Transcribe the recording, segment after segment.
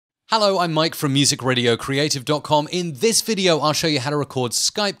Hello, I'm Mike from musicradiocreative.com. In this video, I'll show you how to record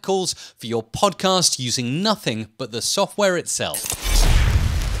Skype calls for your podcast using nothing but the software itself.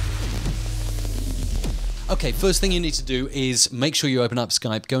 Okay, first thing you need to do is make sure you open up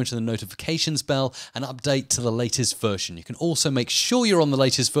Skype, go into the notifications bell, and update to the latest version. You can also make sure you're on the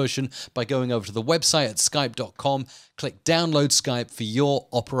latest version by going over to the website at skype.com, click download Skype for your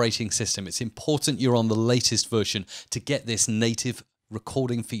operating system. It's important you're on the latest version to get this native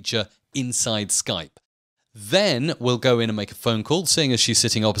recording feature inside Skype. Then we'll go in and make a phone call. Seeing as she's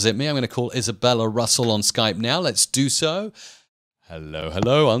sitting opposite me, I'm going to call Isabella Russell on Skype now. Let's do so. Hello,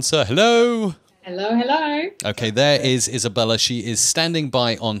 hello, answer, hello. Hello, hello. Okay, there is Isabella. She is standing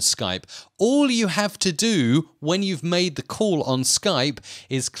by on Skype. All you have to do when you've made the call on Skype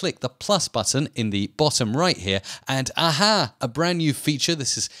is click the plus button in the bottom right here, and aha, a brand new feature.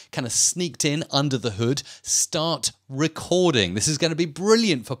 This is kind of sneaked in under the hood. Start recording. This is going to be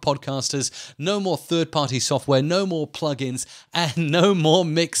brilliant for podcasters. No more third-party software, no more plugins, and no more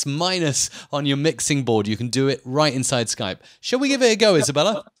mix minus on your mixing board. You can do it right inside Skype. Shall we give it a go,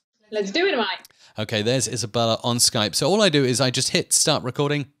 Isabella? Let's do it, Mike. Okay, there's Isabella on Skype. So all I do is I just hit start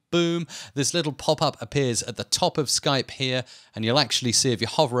recording. Boom. This little pop-up appears at the top of Skype here, and you'll actually see if you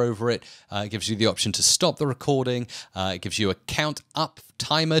hover over it, it gives you the option to stop the recording. It gives you a count up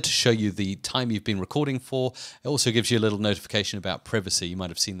timer to show you the time you've been recording for. It also gives you a little notification about privacy. You might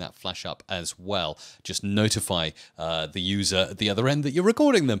have seen that flash up as well. Just notify the user at the other end that you're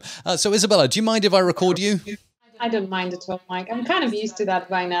recording them. So Isabella, do you mind if I record you? I don't mind at all, Mike. I'm kind of used to that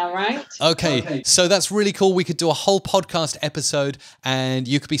by now, right? Okay, so that's really cool. We could do a whole podcast episode and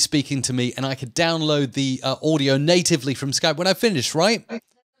you could be speaking to me and I could download the audio natively from Skype when I finish, right?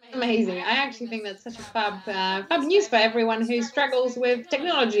 Amazing. I actually think that's such a fab news for everyone who struggles with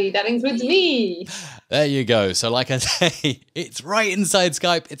technology. That includes me. There you go. So like I say, it's right inside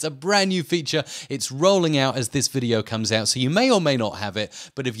Skype. It's a brand new feature. It's rolling out as this video comes out. So you may or may not have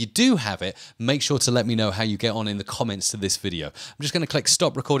it. But if you do have it, make sure to let me know how you get on in the comments to this video. I'm just going to click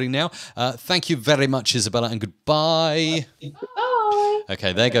stop recording now. Thank you very much, Isabella, and goodbye.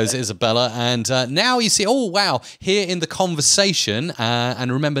 Okay, there goes Isabella. And now you see, oh, wow, here in the conversation,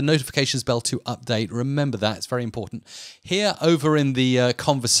 and remember, notifications bell to update. Remember that. It's very important. Here over in the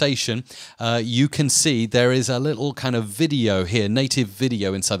conversation, you can see there is a little kind of video here, native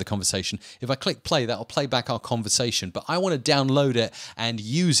video inside the conversation. If I click play, that'll play back our conversation. But I want to download it and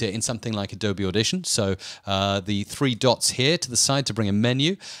use it in something like Adobe Audition. So the three dots here to the side to bring a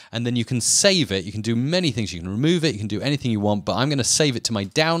menu. And then you can save it. You can do many things. You can remove it. You can do anything you want. But I'm going to save it to my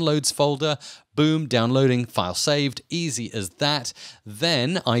downloads folder. Boom, downloading, file saved, easy as that.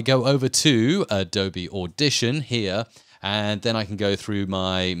 Then I go over to Adobe Audition here, and then I can go through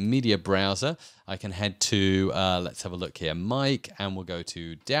my media browser. I can head to, let's have a look here, Mike, and we'll go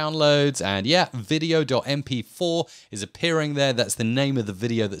to downloads, and yeah, video.mp4 is appearing there. That's the name of the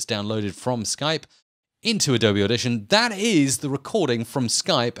video that's downloaded from Skype into Adobe Audition. That is the recording from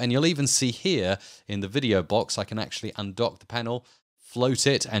Skype, and you'll even see here in the video box, I can actually undock the panel, float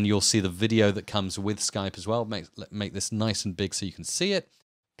it, and you'll see the video that comes with Skype as well. Make this nice and big so you can see it.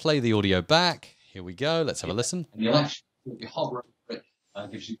 Play the audio back. Here we go. Let's have a listen. And you'll actually hover over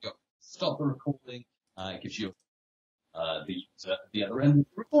it. Gives you stop the recording. It gives you the other end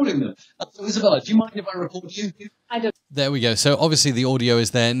recording them. So Isabella, do you mind if I record you? I don't. There we go. So obviously the audio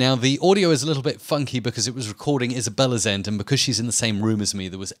is there. Now the audio is a little bit funky because it was recording Isabella's end, and because she's in the same room as me,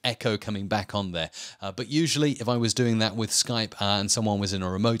 there was echo coming back on there. But usually if I was doing that with Skype and someone was in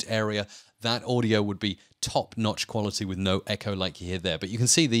a remote area, that audio would be top-notch quality with no echo like you hear there. But you can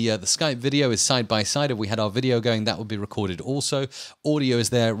see the Skype video is side by side. If we had our video going, that would be recorded also. Audio is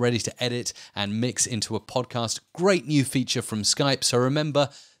there, ready to edit and mix into a podcast. Great new feature from Skype. So remember,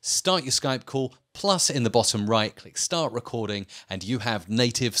 start your Skype call, plus in the bottom right, click start recording, and you have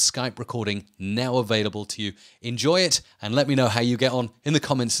native Skype recording now available to you. Enjoy it, and let me know how you get on in the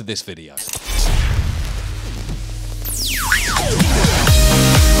comments of this video.